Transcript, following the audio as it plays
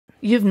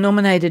You've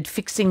nominated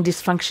fixing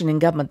dysfunction in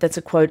government, that's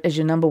a quote, as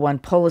your number one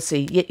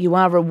policy, yet you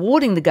are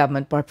rewarding the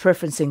government by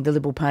preferencing the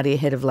Liberal Party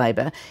ahead of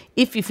Labor.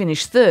 If you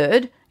finish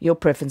third, your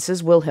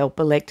preferences will help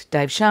elect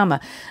Dave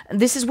Sharma.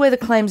 This is where the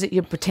claims that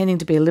you're pretending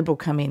to be a Liberal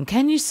come in.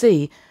 Can you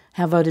see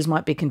how voters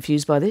might be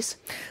confused by this?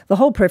 The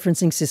whole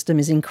preferencing system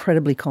is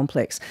incredibly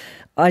complex.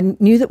 I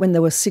knew that when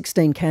there were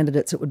 16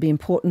 candidates, it would be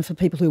important for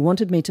people who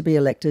wanted me to be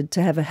elected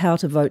to have a how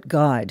to vote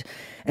guide.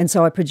 And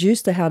so I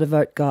produced a how to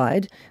vote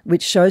guide,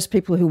 which shows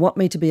people who want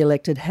me to be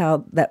elected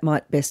how that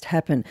might best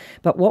happen.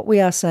 But what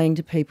we are saying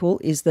to people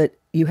is that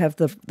you have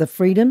the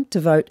freedom to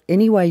vote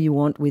any way you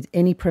want with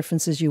any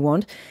preferences you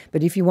want.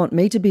 But if you want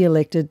me to be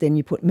elected, then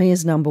you put me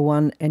as number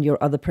one and your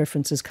other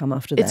preferences come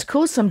after that. It's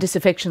caused some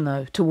disaffection,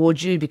 though,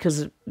 towards you because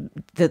of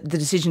the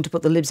decision to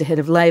put the Libs ahead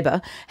of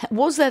Labor.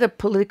 Was that a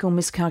political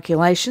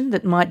miscalculation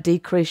that might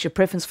decrease your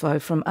preference flow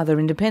from other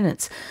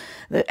independents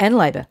and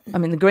Labor? I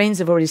mean, the Greens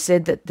have already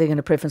said that they're going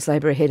to preference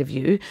Labor ahead of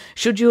you.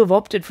 Should you have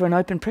opted for an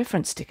open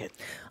preference ticket?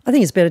 I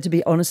think it's better to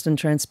be honest and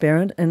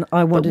transparent. And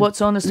But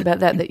what's honest about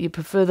that you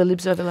prefer the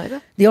Libs over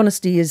Labor? The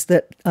honesty is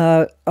that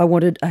I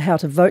wanted a how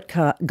to vote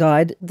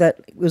guide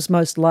that was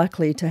most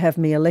likely to have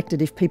me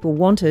elected if people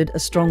wanted a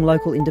strong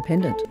local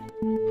independent.